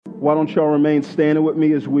Why don't y'all remain standing with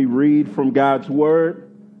me as we read from God's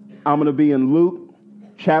Word? I'm going to be in Luke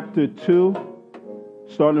chapter 2,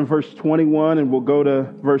 starting in verse 21, and we'll go to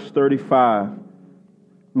verse 35.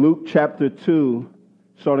 Luke chapter 2,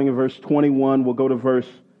 starting in verse 21, we'll go to verse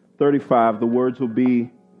 35. The words will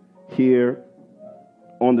be here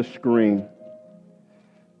on the screen.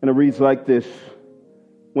 And it reads like this.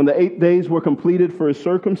 When the 8 days were completed for his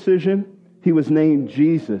circumcision, he was named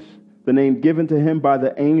Jesus, the name given to him by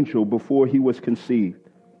the angel before he was conceived.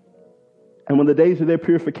 And when the days of their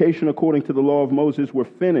purification according to the law of Moses were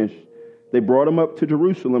finished, they brought him up to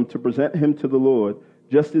Jerusalem to present him to the Lord,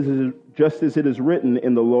 just as it is written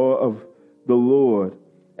in the law of the Lord.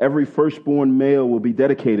 Every firstborn male will be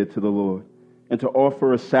dedicated to the Lord, and to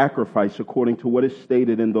offer a sacrifice according to what is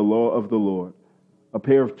stated in the law of the Lord, a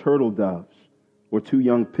pair of turtle doves or 2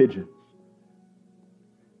 young pigeons.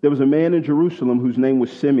 There was a man in Jerusalem whose name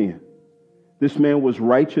was Simeon. This man was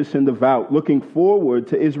righteous and devout, looking forward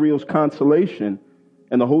to Israel's consolation,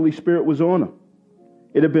 and the Holy Spirit was on him.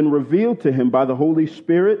 It had been revealed to him by the Holy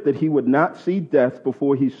Spirit that he would not see death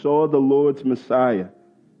before he saw the Lord's Messiah.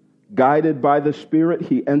 Guided by the Spirit,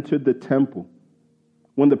 he entered the temple.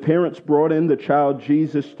 When the parents brought in the child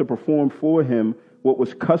Jesus to perform for him what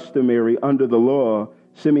was customary under the law,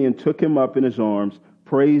 Simeon took him up in his arms,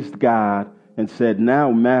 praised God, and said,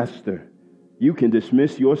 "Now, Master, you can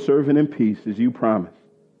dismiss your servant in peace as you promised.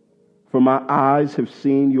 For my eyes have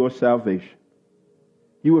seen your salvation.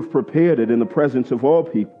 You have prepared it in the presence of all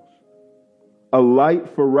peoples, a light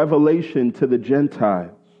for revelation to the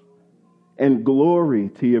Gentiles, and glory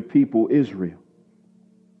to your people Israel."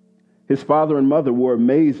 His father and mother were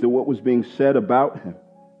amazed at what was being said about him.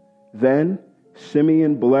 Then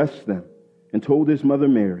Simeon blessed them and told his mother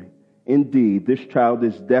Mary, "Indeed, this child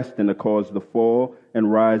is destined to cause the fall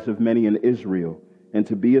and rise of many in Israel, and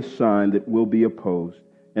to be a sign that will be opposed,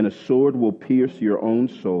 and a sword will pierce your own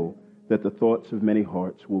soul, that the thoughts of many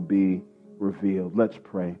hearts will be revealed." Let's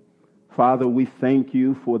pray. Father, we thank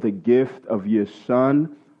you for the gift of your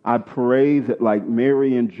Son. I pray that like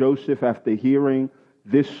Mary and Joseph, after hearing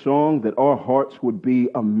this song, that our hearts would be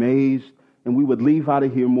amazed, and we would leave out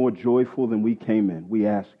of here more joyful than we came in. We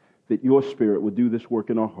ask that your Spirit would do this work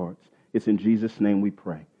in our hearts. It's in Jesus' name we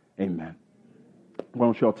pray. Amen. Why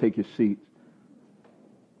don't y'all take your seats?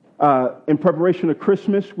 In preparation of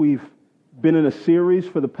Christmas, we've been in a series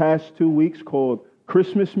for the past 2 weeks called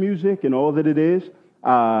Christmas Music, and all that it is,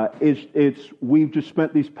 we've just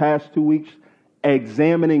spent these past 2 weeks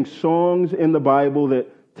examining songs in the Bible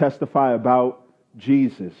that testify about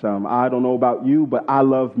Jesus. I don't know about you, but I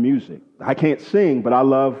love music. I can't sing, but I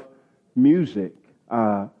love music.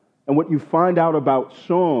 And what you find out about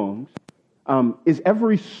songs is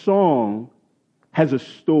every song has a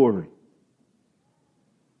story.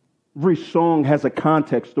 Every song has a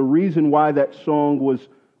context, the reason why that song was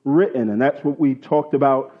written, and that's what we talked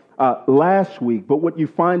about last week. But what you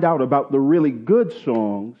find out about the really good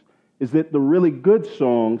songs is that the really good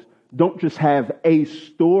songs don't just have a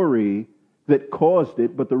story that caused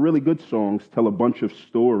it, but the really good songs tell a bunch of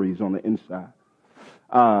stories on the inside.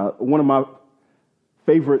 One of my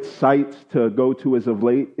favorite sites to go to as of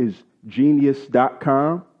late is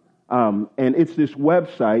genius.com. And it's this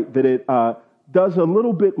website that it does a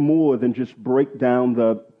little bit more than just break down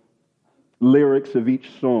the lyrics of each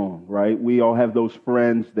song, right? We all have those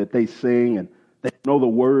friends that they sing and they know the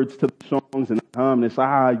words to the songs, and it's,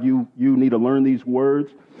 you need to learn these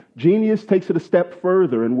words. Genius takes it a step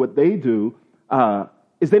further, and what they do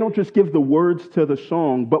is they don't just give the words to the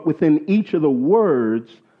song, but within each of the words,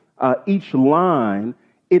 each line,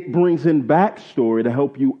 it brings in backstory to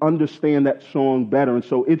help you understand that song better. And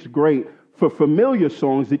so it's great for familiar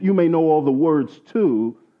songs that you may know all the words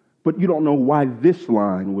to, but you don't know why this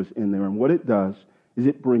line was in there. And what it does is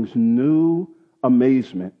it brings new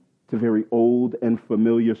amazement to very old and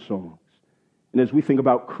familiar songs. And as we think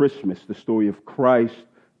about Christmas, the story of Christ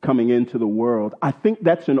coming into the world, I think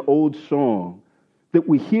that's an old song that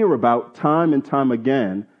we hear about time and time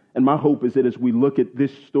again. And my hope is that as we look at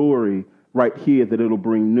this story right here, that it'll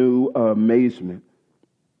bring new amazement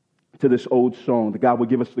to this old song, that God will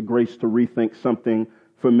give us the grace to rethink something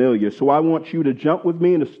familiar. So I want you to jump with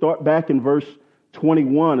me and to start back in verse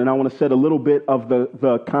 21, and I want to set a little bit of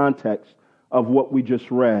the context of what we just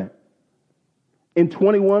read. In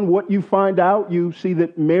 21, what you find out, you see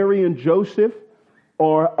that Mary and Joseph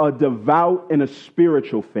are a devout and a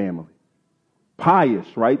spiritual family. Pious,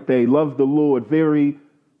 right? They love the Lord, very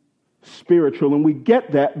spiritual. And we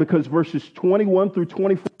get that because verses 21 through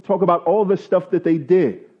 24 talk about all the stuff that they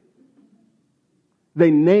did. They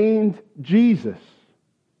named Jesus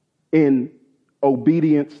in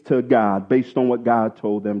obedience to God based on what God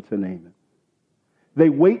told them to name it. They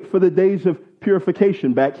wait for the days of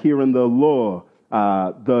purification. Back here in the law,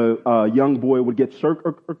 the young boy would get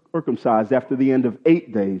circumcised after the end of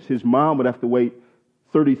 8 days. His mom would have to wait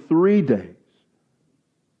 33 days.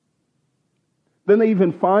 Then they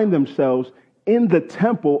even find themselves in the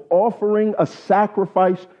temple offering a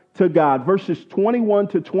sacrifice to God. Verses 21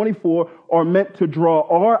 to 24 are meant to draw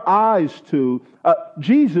our eyes to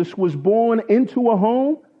Jesus was born into a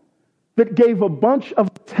home that gave a bunch of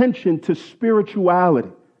attention to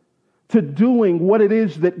spirituality, to doing what it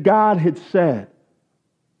is that God had said.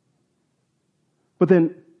 But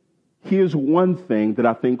then here's one thing that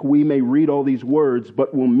I think we may read all these words,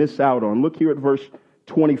 but we'll miss out on. Look here at verse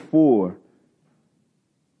 24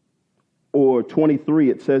 or 23.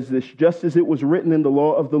 It says this: just as it was written in the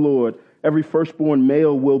law of the Lord, every firstborn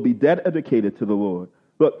male will be dedicated to the Lord.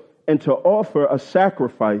 Look, and to offer a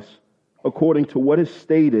sacrifice according to what is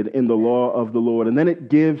stated in the law of the Lord. And then it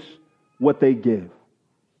gives what they give.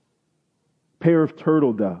 Pair of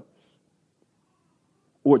turtle doves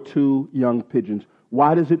or 2 young pigeons.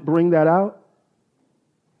 Why does it bring that out?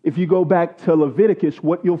 If you go back to Leviticus,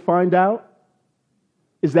 what you'll find out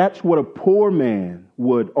is that's what a poor man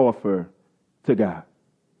would offer to God.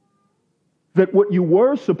 That what you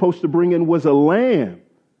were supposed to bring in was a lamb.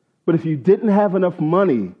 But if you didn't have enough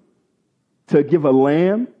money to give a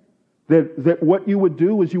lamb, that what you would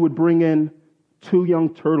do is you would bring in 2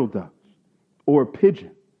 young turtle doves or a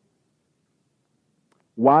pigeon.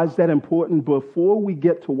 Why is that important? Before we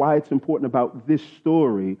get to why it's important about this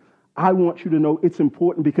story, I want you to know it's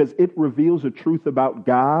important because it reveals a truth about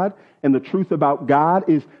God. And the truth about God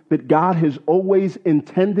is that God has always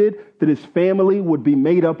intended that his family would be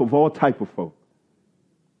made up of all type of folk.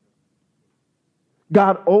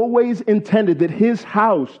 God always intended that his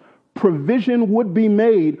house, provision would be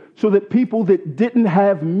made so that people that didn't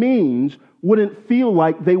have means wouldn't feel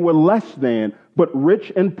like they were less than, but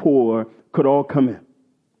rich and poor could all come in.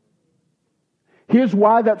 Here's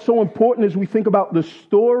why that's so important as we think about the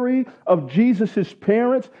story of Jesus'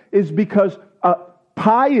 parents, is because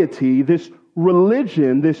piety, this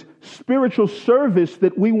religion, this spiritual service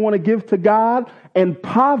that we want to give to God, and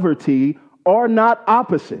poverty are not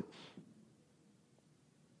opposites.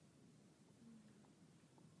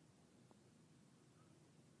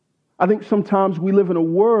 I think sometimes we live in a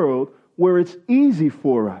world where it's easy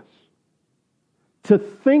for us to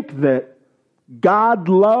think that God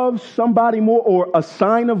loves somebody more, or a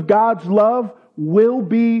sign of God's love will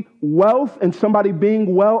be wealth and somebody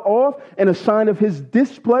being well off, and a sign of his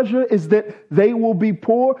displeasure is that they will be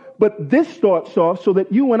poor. But this starts off so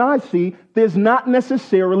that you and I see there's not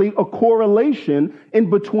necessarily a correlation in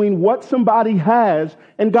between what somebody has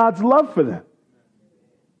and God's love for them.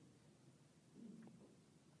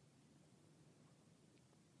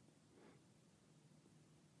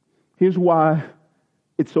 Here's why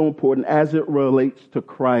it's so important as it relates to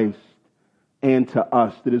Christ and to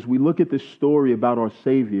us, that as we look at this story about our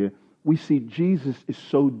Savior, we see Jesus is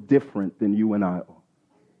so different than you and I are.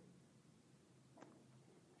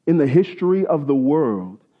 In the history of the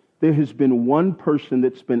world, there has been one person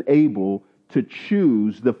that's been able to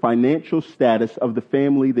choose the financial status of the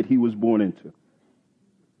family that he was born into.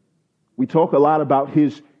 We talk a lot about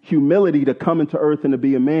his humility to come into earth and to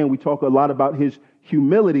be a man. We talk a lot about his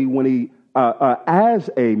humility when he as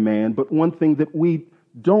a man, but one thing that we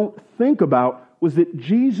don't think about was that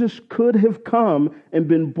Jesus could have come and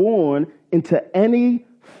been born into any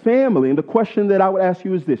family. And the question that I would ask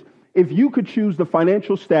you is this: if you could choose the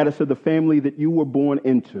financial status of the family that you were born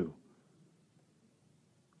into,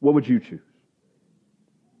 what would you choose?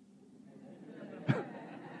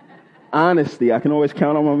 Honesty. I can always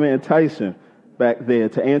count on my man Tyson back there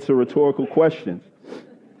to answer rhetorical questions.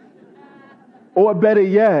 Or better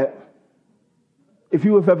yet, if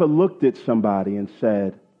you have ever looked at somebody and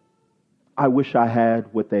said, I wish I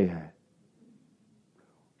had what they had.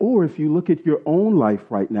 Or if you look at your own life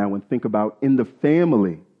right now and think about in the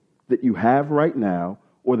family that you have right now,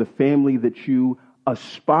 or the family that you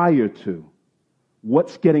aspire to,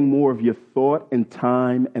 what's getting more of your thought and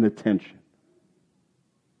time and attention?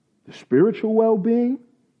 The spiritual well-being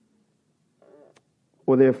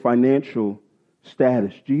or their financial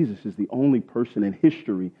status? Jesus is the only person in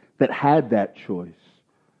history that had that choice.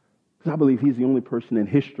 Because I believe he's the only person in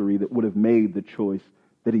history that would have made the choice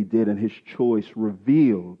that he did, and his choice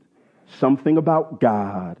revealed something about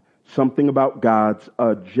God, something about God's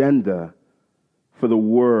agenda for the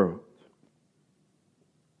world.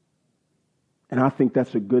 And I think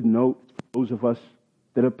that's a good note for those of us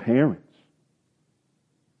that are parents,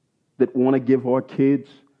 that want to give our kids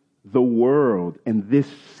the world and this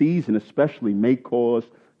season especially may cause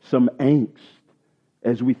some angst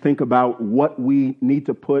as we think about what we need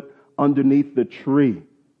to put underneath the tree.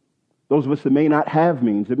 Those of us that may not have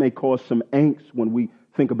means, it may cause some angst when we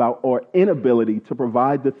think about our inability to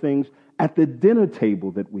provide the things at the dinner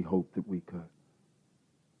table that we hoped that we could.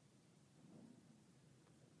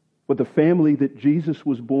 What the family that Jesus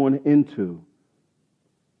was born into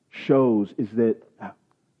shows is that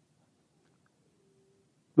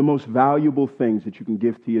the most valuable things that you can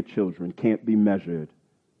give to your children can't be measured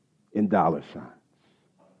in dollar signs.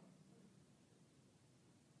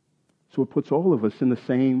 So it puts all of us in the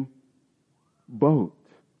same boat.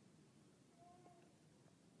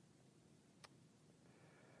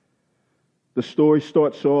 The story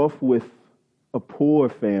starts off with a poor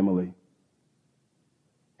family.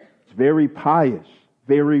 It's very pious,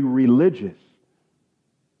 very religious.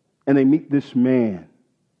 And they meet this man,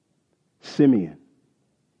 Simeon.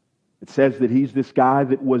 It says that he's this guy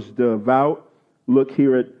that was devout. Look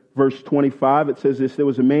here at verse 25. It says this: there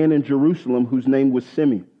was a man in Jerusalem whose name was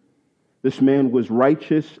Simeon. This man was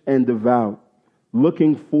righteous and devout,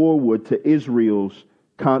 looking forward to Israel's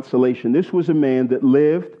consolation. This was a man that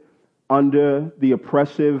lived under the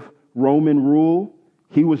oppressive Roman rule.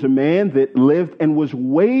 He was a man that lived and was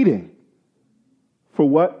waiting for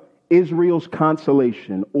what? Israel's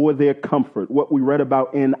consolation or their comfort, what we read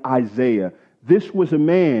about in Isaiah. This was a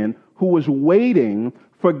man who was waiting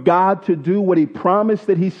for God to do what he promised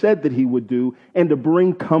that he said that he would do and to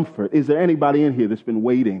bring comfort. Is there anybody in here that's been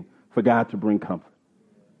waiting for God to bring comfort?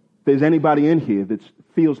 If there's anybody in here that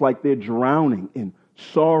feels like they're drowning in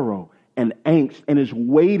sorrow and angst and is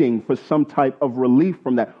waiting for some type of relief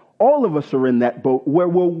from that, all of us are in that boat where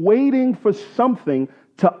we're waiting for something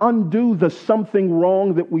to undo the something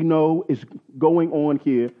wrong that we know is going on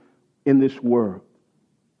here in this world.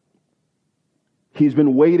 He's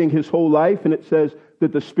been waiting his whole life, and it says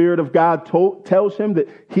that the Spirit of God tells him that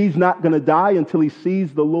he's not going to die until he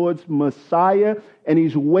sees the Lord's Messiah, and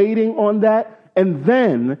he's waiting on that. And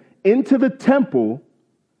then into the temple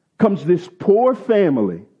comes this poor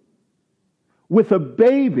family with a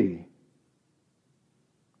baby,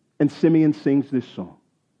 and Simeon sings this song.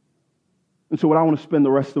 And so what I want to spend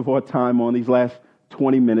the rest of our time on, these last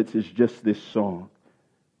 20 minutes, is just this song.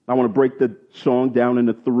 I want to break the song down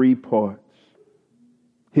into 3 parts.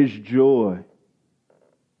 His joy,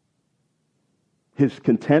 his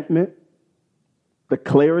contentment, the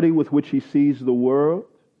clarity with which he sees the world,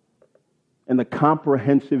 and the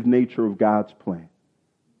comprehensive nature of God's plan.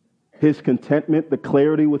 His contentment, the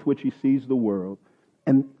clarity with which he sees the world,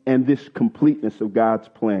 and this completeness of God's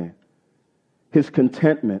plan. His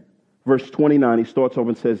contentment, verse 29, he starts off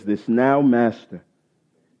and says this: now, Master,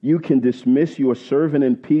 you can dismiss your servant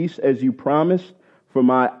in peace as you promised, for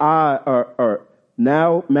my eye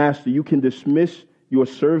now, Master, you can dismiss your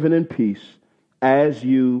servant in peace as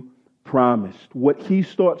you promised. What he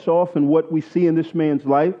starts off and what we see in this man's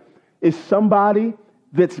life is somebody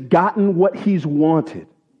that's gotten what he's wanted.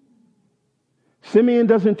 Simeon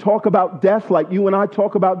doesn't talk about death like you and I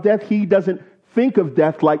talk about death. He doesn't think of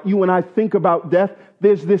death like you and I think about death.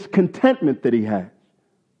 There's this contentment that he has.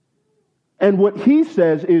 And what he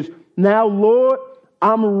says is, now, Lord,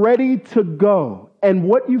 I'm ready to go. And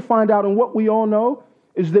what you find out and what we all know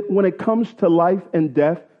is that when it comes to life and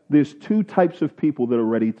death, there's 2 types of people that are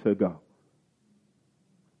ready to go.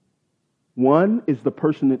 One is the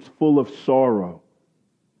person that's full of sorrow,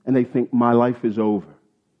 and they think, my life is over.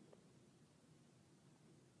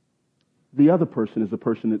 The other person is the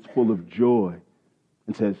person that's full of joy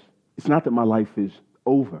and says, it's not that my life is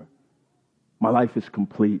over. My life is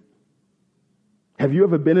complete. Have you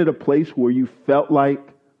ever been at a place where you felt like,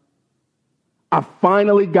 I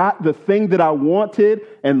finally got the thing that I wanted,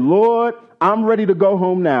 and Lord, I'm ready to go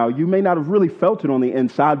home now? You may not have really felt it on the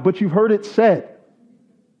inside, but you've heard it said.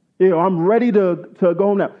 I'm ready to go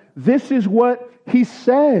home now. This is what he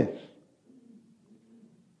says.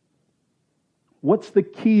 What's the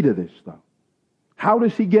key to this, though? How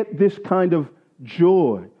does he get this kind of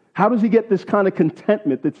joy? How does he get this kind of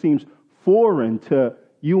contentment that seems foreign to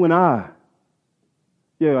you and I?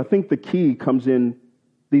 I think the key comes in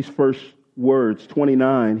these first words.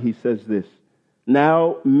 29, he says this: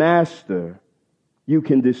 now, Master, you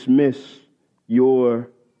can dismiss your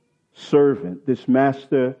servant. This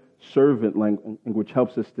master-servant language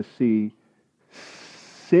helps us to see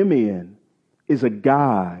Simeon is a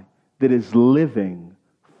guy that is living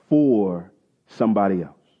for somebody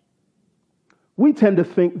else. We tend to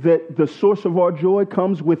think that the source of our joy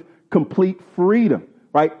comes with complete freedom,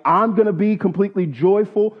 right? I'm going to be completely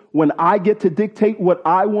joyful when I get to dictate what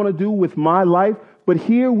I want to do with my life. But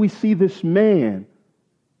here we see this man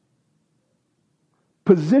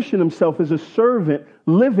position himself as a servant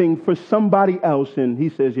living for somebody else. And he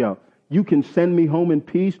says, yo, you can send me home in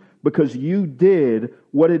peace because you did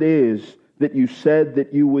what it is that you said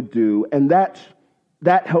that you would do. And that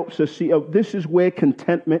helps us see, this is where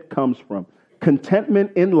contentment comes from.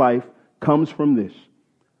 Contentment in life comes from this: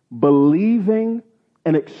 believing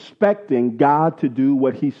and expecting God to do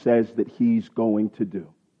what he says that he's going to do.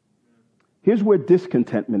 Here's where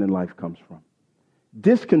discontentment in life comes from.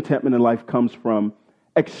 Discontentment in life comes from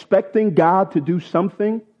expecting God to do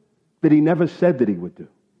something that he never said that he would do.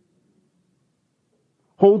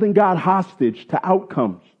 Holding God hostage to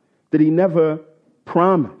outcomes that he never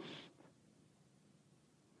promised.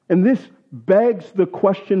 And this begs the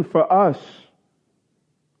question for us: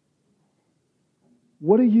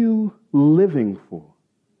 what are you living for?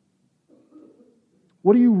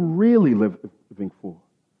 What are you really living for?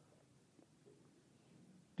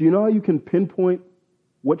 Do you know how you can pinpoint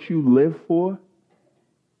what you live for?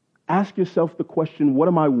 Ask yourself the question, what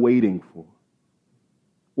am I waiting for?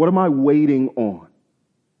 What am I waiting on?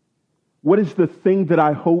 What is the thing that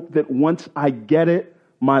I hope that once I get it,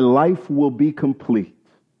 my life will be complete?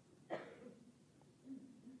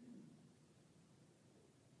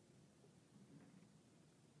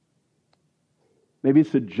 Maybe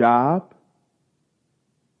it's a job.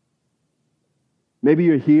 Maybe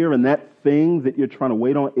you're here and that thing that you're trying to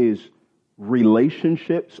wait on is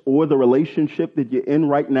relationships, or the relationship that you're in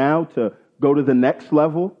right now to go to the next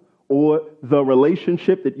level, or the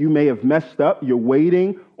relationship that you may have messed up. You're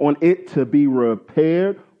waiting on it to be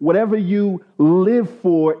repaired. Whatever you live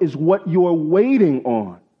for is what you're waiting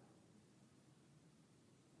on.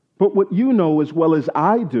 But what you know as well as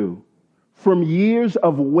I do, from years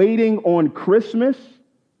of waiting on Christmas,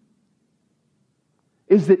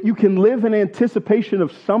 is that you can live in anticipation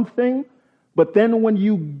of something, but then when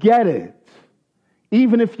you get it,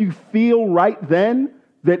 even if you feel right then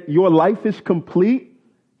that your life is complete,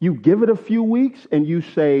 you give it a few weeks and you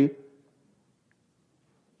say,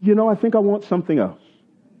 I think I want something else.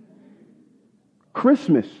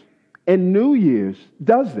 Christmas and New Year's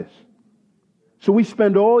does this. So we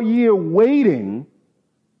spend all year waiting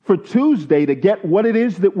for Tuesday to get what it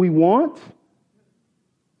is that we want.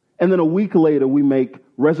 And then a week later, we make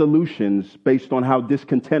resolutions based on how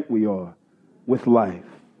discontent we are with life.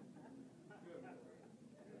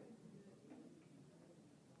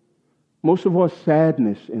 Most of our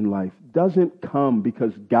sadness in life doesn't come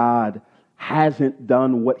because God hasn't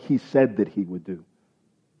done what he said that he would do.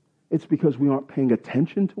 It's because we aren't paying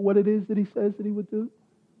attention to what it is that he says that he would do,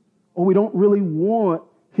 or we don't really want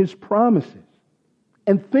his promises.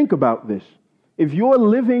 And think about this. If you're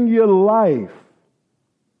living your life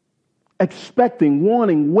expecting,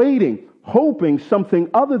 wanting, waiting, hoping something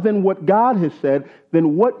other than what God has said,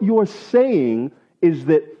 then what you're saying is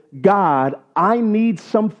that, God, I need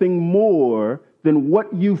something more than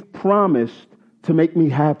what you've promised to make me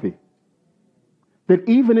happy. That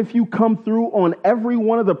even if you come through on every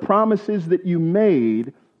one of the promises that you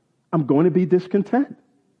made, I'm going to be discontent.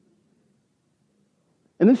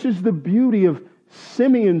 And this is the beauty of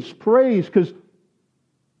Simeon's praise, because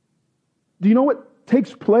do you know what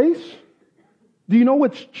takes place? Do you know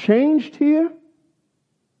what's changed here?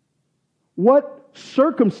 What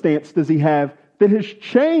circumstance does he have that has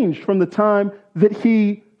changed from the time that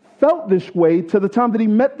he felt this way to the time that he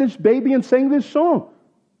met this baby and sang this song?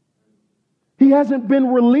 He hasn't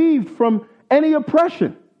been relieved from any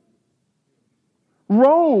oppression.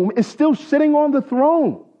 Rome is still sitting on the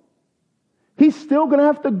throne. He's still going to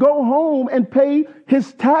have to go home and pay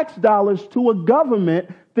his tax dollars to a government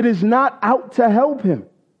that is not out to help him.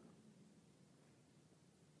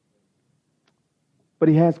 But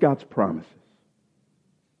he has God's promises.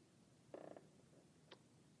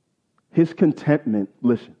 His contentment,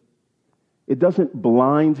 listen, it doesn't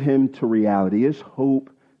blind him to reality. His hope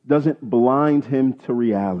doesn't blind him to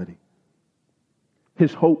reality.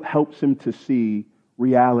 His hope helps him to see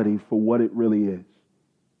reality for what it really is.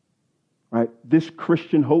 Right? This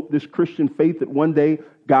Christian hope, this Christian faith that one day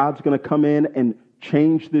God's going to come in and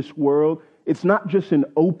change this world, it's not just an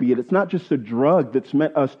opiate. It's not just a drug that's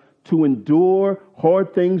meant us to endure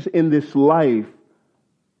hard things in this life,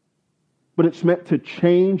 but it's meant to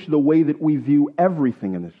change the way that we view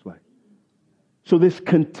everything in this life. So this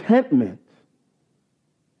contentment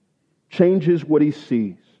changes what he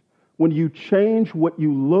sees. When you change what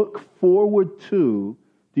you look forward to, do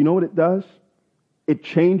you know what it does? It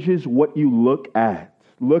changes what you look at.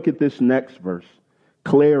 Look at this next verse.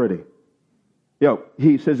 Clarity.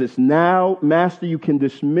 He says it's now, Master, you can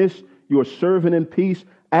dismiss your servant in peace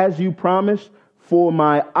as you promised, for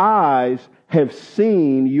my eyes have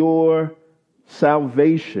seen your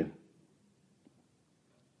salvation.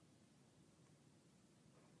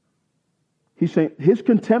 He's saying his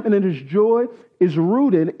contentment and his joy is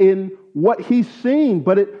rooted in what he's seen,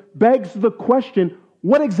 but it begs the question,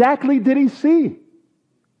 what exactly did he see?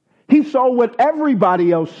 He saw what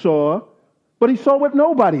everybody else saw, but he saw what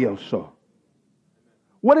nobody else saw.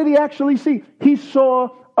 What did he actually see? He saw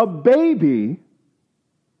a baby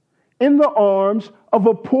in the arms of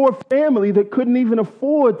a poor family that couldn't even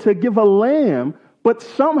afford to give a lamb, but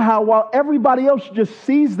somehow, while everybody else just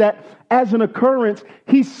sees that as an occurrence,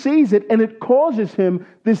 he sees it and it causes him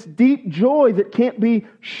this deep joy that can't be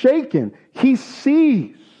shaken. He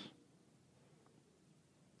sees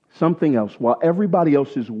something else. While everybody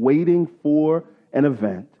else is waiting for an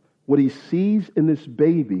event, what he sees in this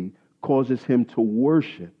baby causes him to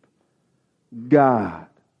worship God.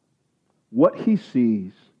 What he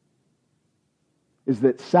sees is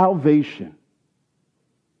that salvation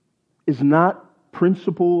is not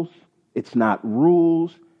principles, it's not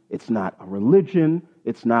rules, it's not a religion,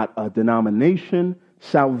 it's not a denomination.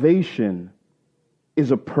 Salvation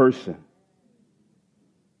is a person.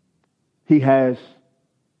 He has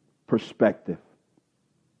perspective.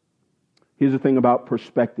 Here's the thing about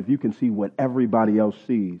perspective. You can see what everybody else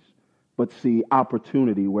sees, but see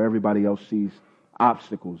opportunity where everybody else sees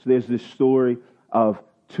obstacles. There's this story of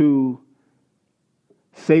two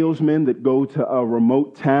salesmen that go to a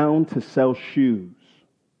remote town to sell shoes.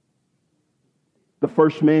 The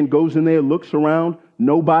first man goes in there, looks around,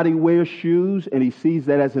 nobody wears shoes, and he sees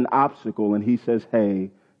that as an obstacle, and he says,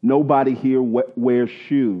 hey, nobody here wears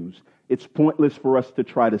shoes. It's pointless for us to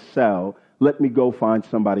try to sell. Let me go find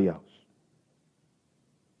somebody else.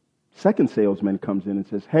 Second salesman comes in and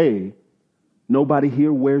says, hey, nobody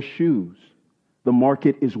here wears shoes. The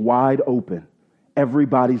market is wide open.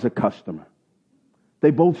 Everybody's a customer.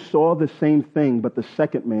 They both saw the same thing, but the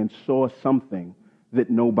second man saw something that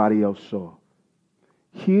nobody else saw.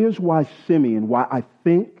 Here's why I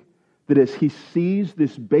think that as he sees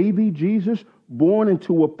this baby Jesus born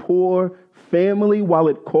into a poor family, while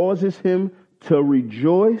it causes him to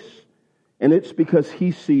rejoice, and it's because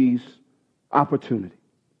he sees opportunity.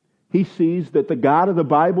 He sees that the God of the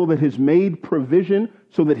Bible that has made provision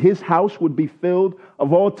so that his house would be filled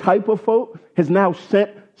of all type of folk has now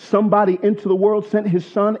sent somebody into the world, sent his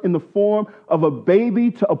son in the form of a baby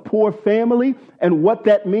to a poor family. And what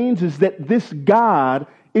that means is that this God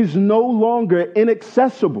is no longer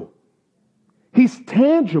inaccessible. He's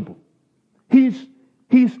tangible. He's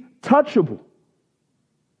touchable.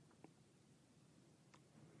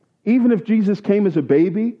 Even if Jesus came as a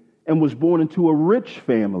baby and was born into a rich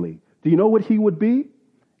family, do you know what he would be?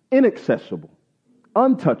 Inaccessible,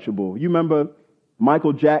 untouchable. You remember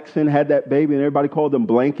Michael Jackson had that baby and everybody called him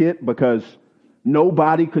Blanket because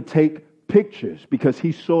nobody could take pictures because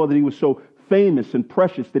he saw that he was so famous and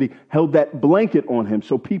precious that he held that blanket on him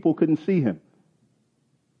so people couldn't see him.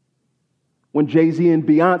 When Jay-Z and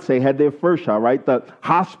Beyonce had their first shot, right, the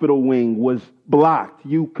hospital wing was blocked.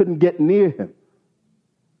 You couldn't get near him.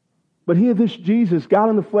 But here this Jesus, God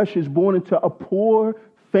in the flesh, is born into a poor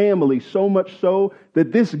family, so much so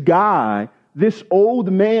that this guy, this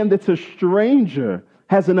old man that's a stranger,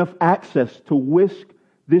 has enough access to whisk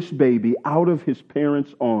this baby out of his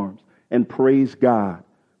parents' arms and praise God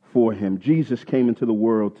for him. Jesus came into the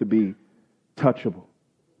world to be touchable.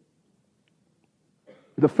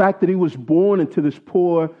 The fact that he was born into this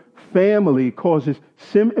poor family causes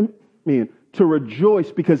Simeon to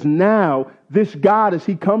rejoice because now this God, as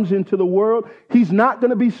he comes into the world, he's not going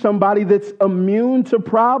to be somebody that's immune to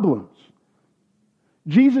problems.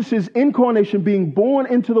 Jesus' incarnation, being born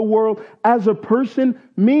into the world as a person,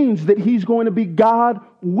 means that he's going to be God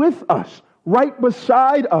with us, right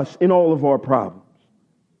beside us in all of our problems.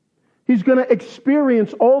 He's going to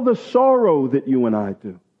experience all the sorrow that you and I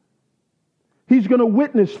do. He's going to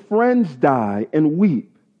witness friends die and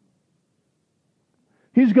weep.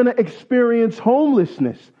 He's going to experience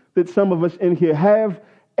homelessness that some of us in here have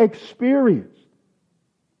experienced,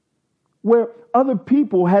 where other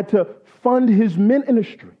people had to fund his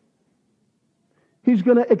ministry. He's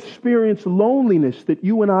going to experience loneliness that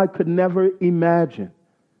you and I could never imagine,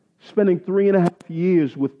 spending 3.5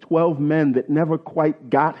 years with 12 men that never quite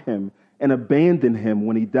got him and abandoned him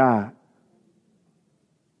when he died.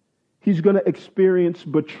 He's going to experience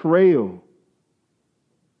betrayal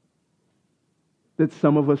that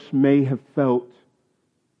some of us may have felt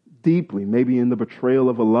deeply, maybe in the betrayal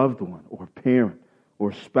of a loved one or a parent or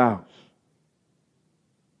a spouse.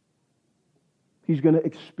 He's going to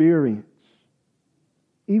experience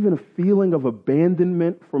even a feeling of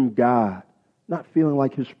abandonment from God, not feeling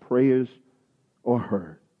like his prayers are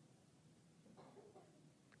heard.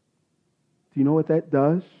 Do you know what that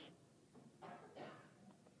does?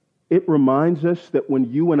 it reminds us that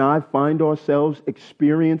when you and I find ourselves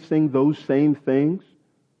experiencing those same things,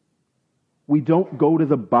 we don't go to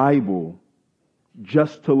the Bible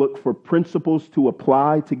just to look for principles to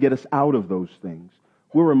apply to get us out of those things.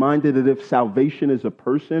 We're reminded that if salvation is a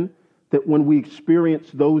person, that when we experience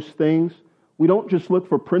those things, we don't just look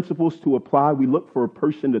for principles to apply, we look for a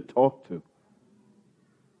person to talk to.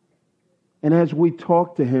 And as we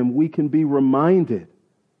talk to him, we can be reminded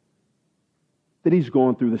that he's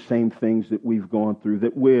gone through the same things that we've gone through,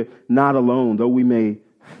 that we're not alone, though we may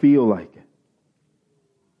feel like it.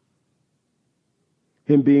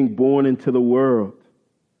 Him being born into the world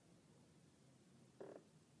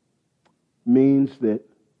means that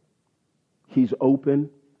he's open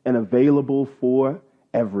and available for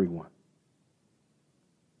everyone.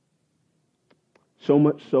 So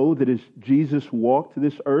much so that as Jesus walked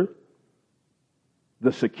this earth,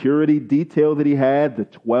 the security detail that he had, the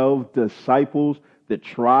 12 disciples that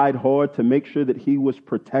tried hard to make sure that he was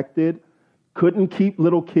protected, couldn't keep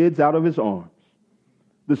little kids out of his arms.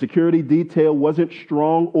 The security detail wasn't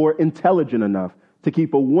strong or intelligent enough to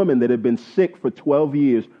keep a woman that had been sick for 12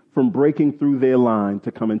 years from breaking through their line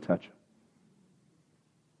to come and touch him.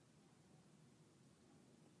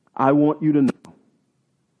 I want you to know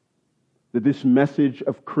that this message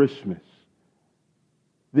of Christmas,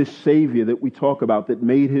 this Savior that we talk about that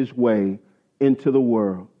made his way into the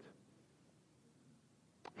world,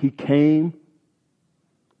 he came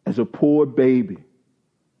as a poor baby,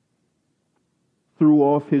 threw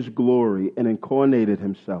off his glory and incarnated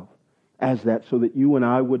himself as that so that you and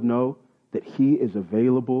I would know that he is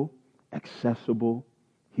available, accessible,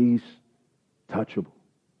 he's touchable.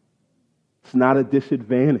 It's not a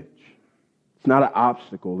disadvantage. It's not an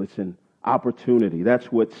obstacle. It's an opportunity.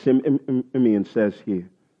 That's what Simeon says here.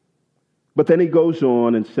 But then he goes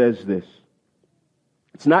on and says this.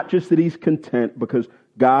 It's not just that he's content because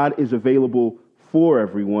God is available for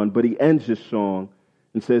everyone, but he ends his song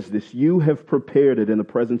and says this: you have prepared it in the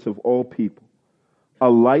presence of all people, a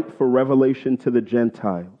light for revelation to the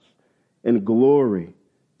Gentiles and glory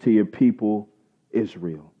to your people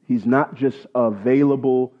Israel. He's not just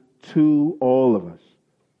available to all of us.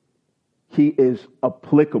 He is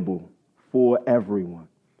applicable for everyone.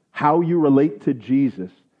 How you relate to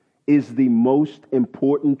Jesus is the most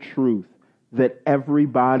important truth that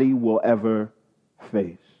everybody will ever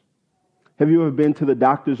face. Have you ever been to the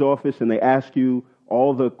doctor's office and they ask you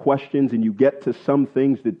all the questions and you get to some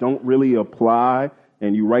things that don't really apply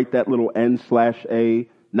and you write that little N/A,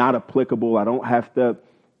 not applicable, I don't have to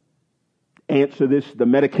answer this, the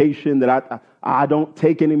medication that I don't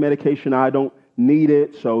take any medication, I don't need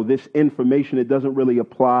it, so this information, it doesn't really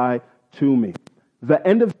apply to me. The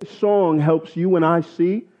end of the song helps you and I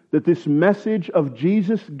see that this message of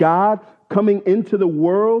Jesus, God, coming into the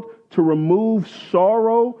world to remove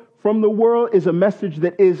sorrow from the world is a message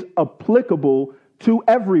that is applicable to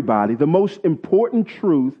everybody. The most important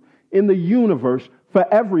truth in the universe for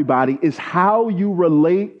everybody is how you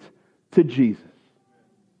relate to Jesus.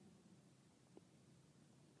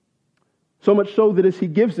 So much so that as he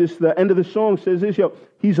gives this, the end of the song says this,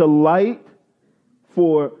 he's a light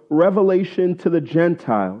for revelation to the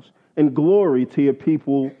Gentiles and glory to your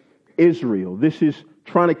people Israel. This is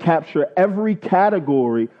trying to capture every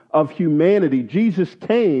category of humanity. Jesus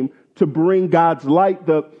came to bring God's light,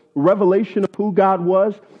 the revelation of who God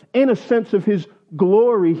was, and a sense of his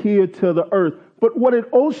glory here to the earth. But what it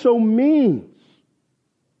also means,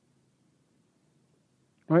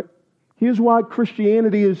 right? Here's why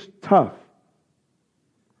Christianity is tough.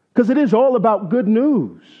 Because it is all about good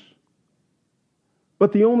news.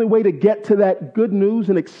 But the only way to get to that good news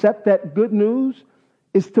and accept that good news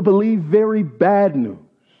is to believe very bad news.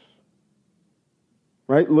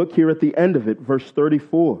 Right? Look here at the end of it, verse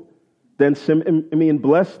 34. Then Simeon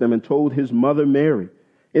blessed them and told his mother Mary,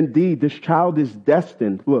 indeed, this child is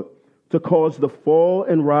destined, look, to cause the fall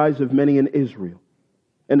and rise of many in Israel,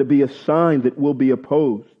 and to be a sign that will be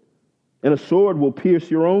opposed. And a sword will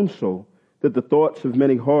pierce your own soul, that the thoughts of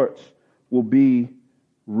many hearts will be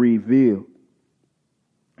revealed.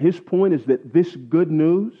 His point is that this good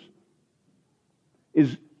news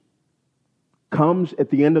comes at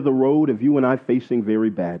the end of the road of you and I facing very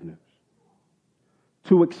bad news.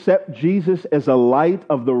 To accept Jesus as a light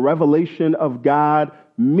of the revelation of God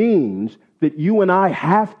means that you and I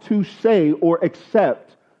have to say or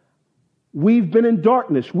accept we've been in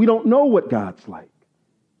darkness. We don't know what God's like.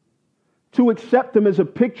 To accept him as a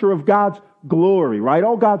picture of God's glory, right?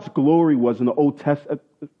 All God's glory was in the Old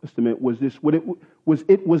Testament was this,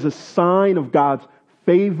 it was a sign of God's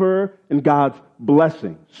favor and God's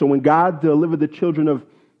blessing. So when God delivered the children of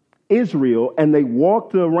Israel and they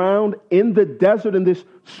walked around in the desert in this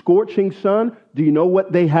scorching sun, do you know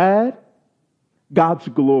what they had? God's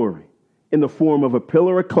glory in the form of a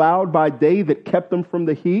pillar of cloud by day that kept them from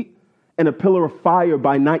the heat and a pillar of fire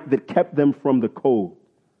by night that kept them from the cold.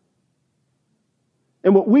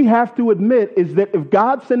 And what we have to admit is that if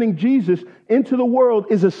God sending Jesus into the world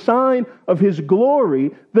is a sign of his glory,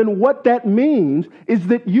 then what that means is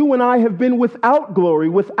that you and I have been without glory,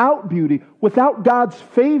 without beauty, without God's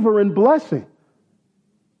favor and blessing.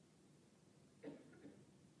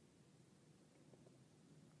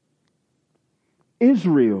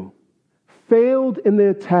 Israel failed in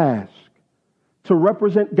their task to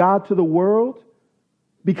represent God to the world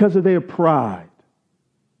because of their pride.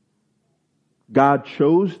 God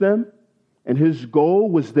chose them, and his goal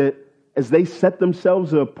was that as they set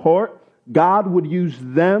themselves apart, God would use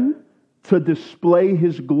them to display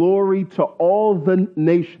his glory to all the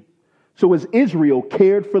nations. So as Israel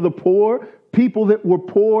cared for the poor, people that were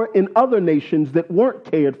poor in other nations that weren't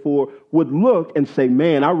cared for would look and say,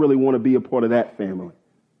 man, I really want to be a part of that family.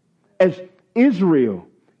 As Israel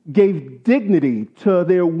gave dignity to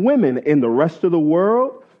their women in the rest of the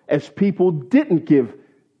world, as people didn't give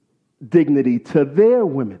dignity to their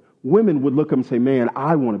women, women would look up and say, man,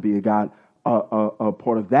 I want to be a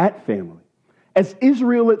part of that family. As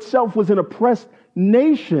Israel itself was an oppressed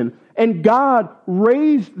nation, and God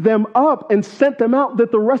raised them up and sent them out,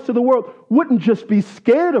 that the rest of the world wouldn't just be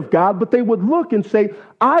scared of God, but they would look and say,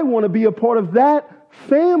 I want to be a part of that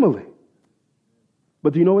family.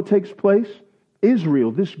 But do you know what takes place? Israel,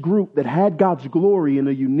 this group that had God's glory in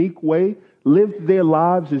a unique way, lived their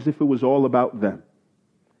lives as if it was all about them.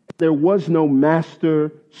 There was no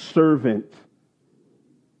master servant.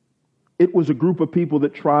 It was a group of people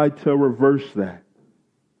that tried to reverse that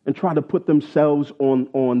and try to put themselves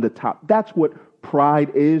on the top. That's what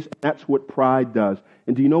pride is. That's what pride does.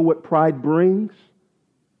 And do you know what pride brings?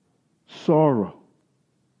 Sorrow,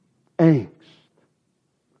 angst,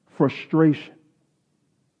 frustration.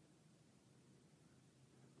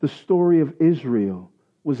 The story of Israel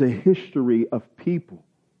was a history of people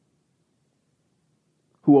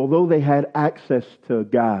who, although they had access to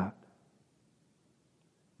God,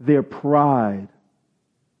 their pride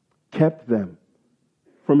kept them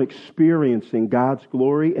from experiencing God's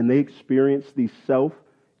glory, and they experienced these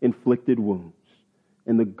self-inflicted wounds.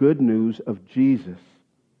 And the good news of Jesus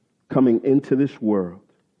coming into this world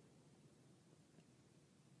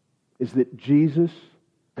is that Jesus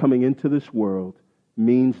coming into this world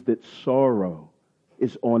means that sorrow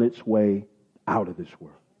is on its way out of this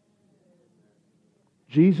world.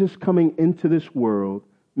 Jesus coming into this world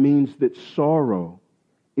means that sorrow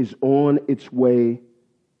is on its way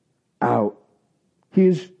out. He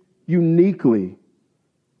is uniquely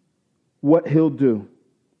what he'll do.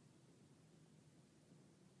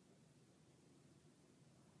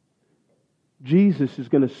 Jesus is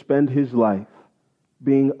going to spend his life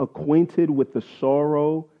being acquainted with the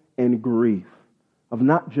sorrow and grief of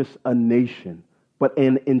not just a nation, but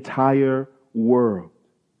an entire world.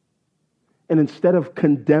 And instead of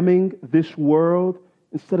condemning this world,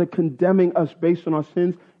 instead of condemning us based on our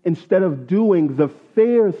sins, instead of doing the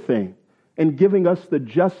fair thing and giving us the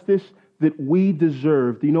justice that we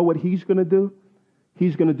deserve, do you know what he's going to do?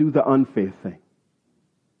 He's going to do the unfair thing.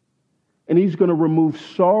 And he's going to remove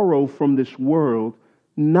sorrow from this world,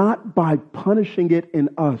 not by punishing it in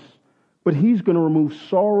us, but he's going to remove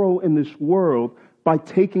sorrow in this world by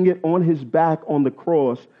taking it on his back on the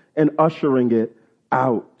cross and ushering it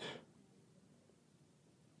out.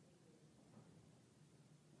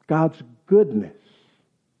 God's goodness,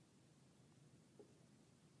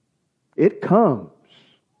 it comes,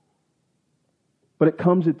 but it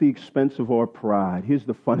comes at the expense of our pride. Here's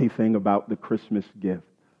the funny thing about the Christmas gift.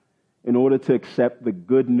 In order to accept the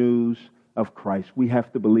good news of Christ, we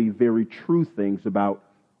have to believe very true things about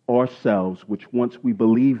ourselves, which once we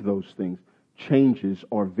believe those things, changes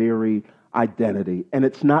our very identity. And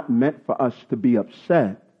it's not meant for us to be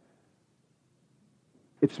upset.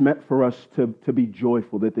 It's meant for us to be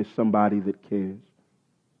joyful that there's somebody that cares.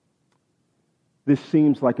 This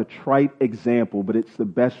seems like a trite example, but it's the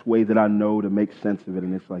best way that I know to make sense of it,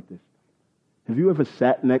 and it's like this. Have you ever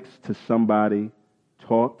sat next to somebody,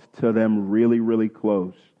 talked to them really, really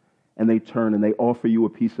close, and they turn and they offer you a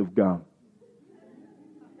piece of gum?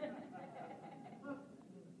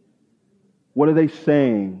 What are they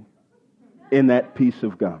saying in that piece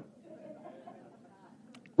of gum?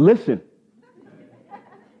 Listen.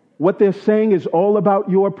 What they're saying is all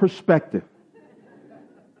about your perspective.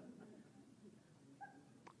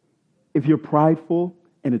 If you're prideful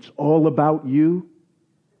and it's all about you,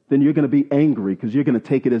 then you're going to be angry because you're going to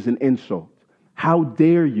take it as an insult. How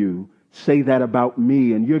dare you say that about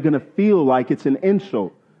me? And you're going to feel like it's an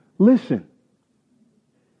insult. Listen.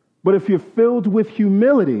 But if you're filled with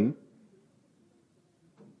humility,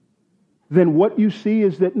 then what you see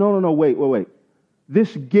is that, no, wait.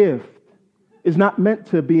 This gift is not meant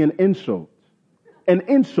to be an insult. An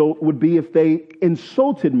insult would be if they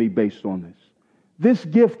insulted me based on this. This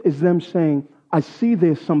gift is them saying, I see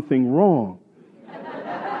there's something wrong.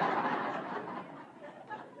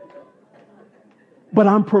 But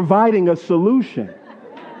I'm providing a solution.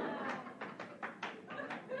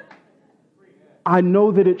 I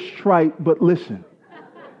know that it's trite, but listen.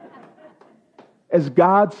 As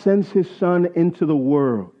God sends his son into the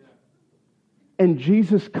world, and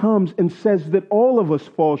Jesus comes and says that all of us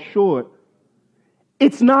fall short,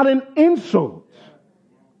 it's not an insult.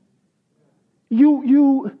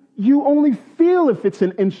 You only feel if it's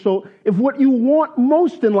an insult if what you want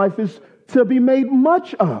most in life is to be made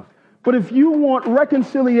much of. But if you want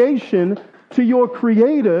reconciliation to your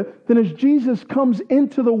Creator, then as Jesus comes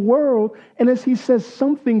into the world and as he says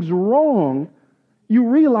something's wrong, you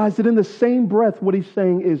realize that in the same breath what he's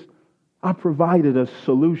saying is, I provided a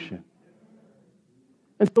solution.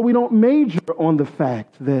 And so we don't major on the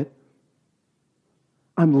fact that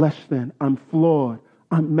I'm less than, I'm flawed,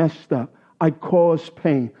 I'm messed up, I cause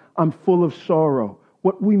pain, I'm full of sorrow.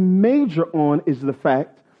 What we major on is the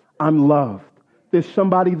fact I'm loved. There's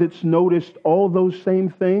somebody that's noticed all those same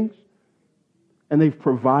things, and they've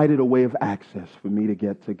provided a way of access for me to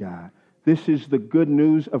get to God. This is the good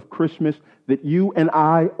news of Christmas, that you and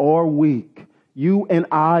I are weak. You and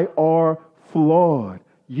I are flawed.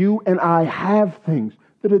 You and I have things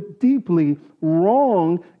that are deeply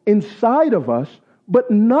wrong inside of us,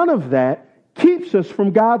 but none of that keeps us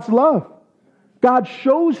from God's love. God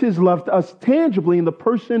shows his love to us tangibly in the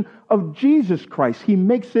person of Jesus Christ. He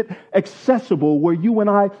makes it accessible where you and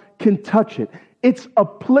I can touch it. It's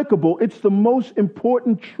applicable. It's the most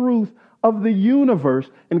important truth of the universe,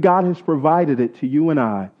 and God has provided it to you and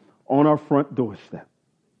I on our front doorstep.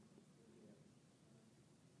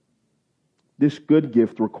 This good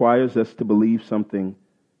gift requires us to believe something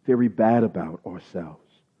very bad about ourselves.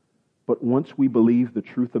 But once we believe the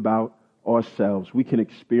truth about ourselves, we can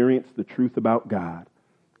experience the truth about God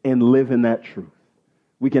and live in that truth.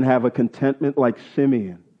 We can have a contentment like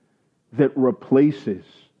Simeon that replaces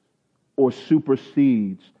or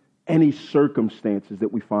supersedes any circumstances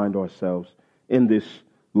that we find ourselves in this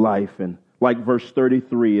life. And like verse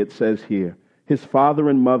 33, it says here, his father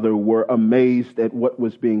and mother were amazed at what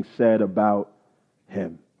was being said about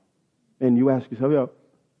him. And you ask yourself,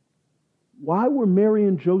 why were Mary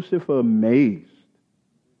and Joseph amazed?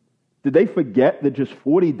 Did they forget that just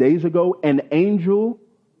 40 days ago, an angel's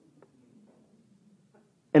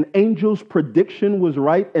prediction was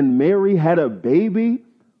right and Mary had a baby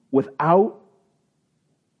without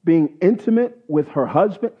being intimate with her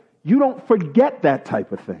husband? You don't forget that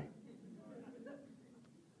type of thing.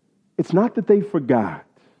 It's not that they forgot.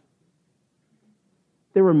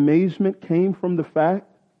 Their amazement came from the fact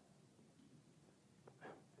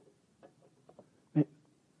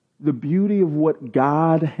the beauty of what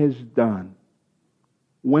God has done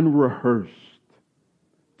when rehearsed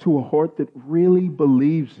to a heart that really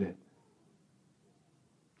believes it.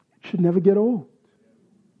 It should never get old.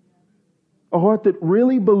 A heart that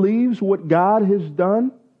really believes what God has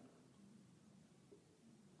done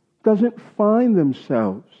doesn't find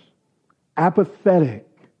themselves apathetic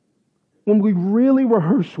when we really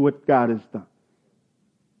rehearse what God has done.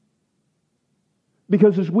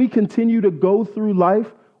 Because as we continue to go through life,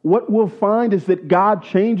 what we'll find is that God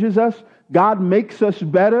changes us, God makes us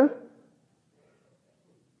better,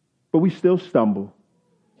 but we still stumble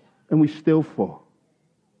and we still fall.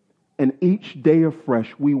 And each day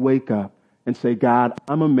afresh, we wake up and say, God,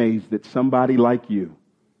 I'm amazed that somebody like you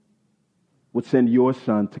would send your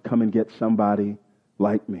son to come and get somebody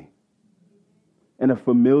like me. And a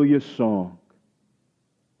familiar song,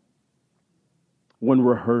 when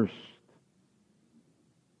rehearsed,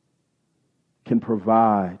 can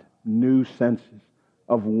provide new senses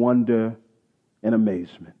of wonder and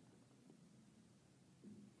amazement.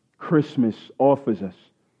 Christmas offers us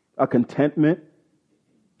a contentment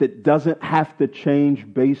that doesn't have to change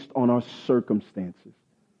based on our circumstances.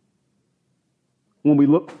 When we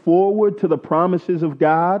look forward to the promises of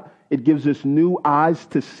God, it gives us new eyes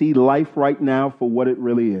to see life right now for what it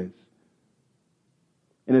really is.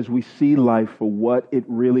 And as we see life for what it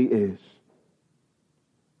really is,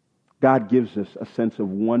 God gives us a sense of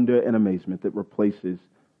wonder and amazement that replaces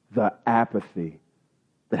the apathy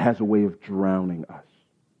that has a way of drowning us.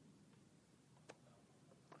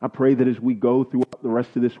 I pray that as we go throughout the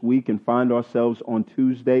rest of this week and find ourselves on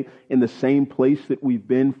Tuesday in the same place that we've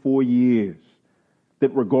been for years, that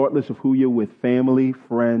regardless of who you're with, family,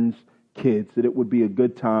 friends, kids, that it would be a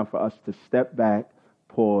good time for us to step back,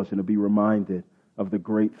 pause, and to be reminded of the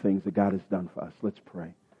great things that God has done for us. Let's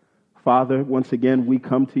pray. Father, once again, we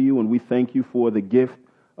come to you and we thank you for the gift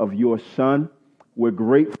of your Son. We're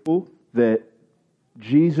grateful that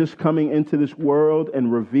Jesus coming into this world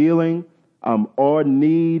and revealing our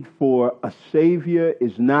need for a Savior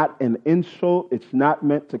is not an insult. It's not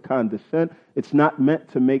meant to condescend. It's not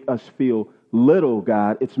meant to make us feel little,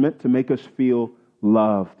 God. It's meant to make us feel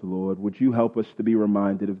loved, Lord. Would you help us to be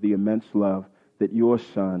reminded of the immense love that your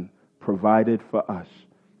Son provided for us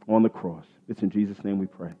on the cross? It's in Jesus' name we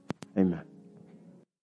pray. Amen.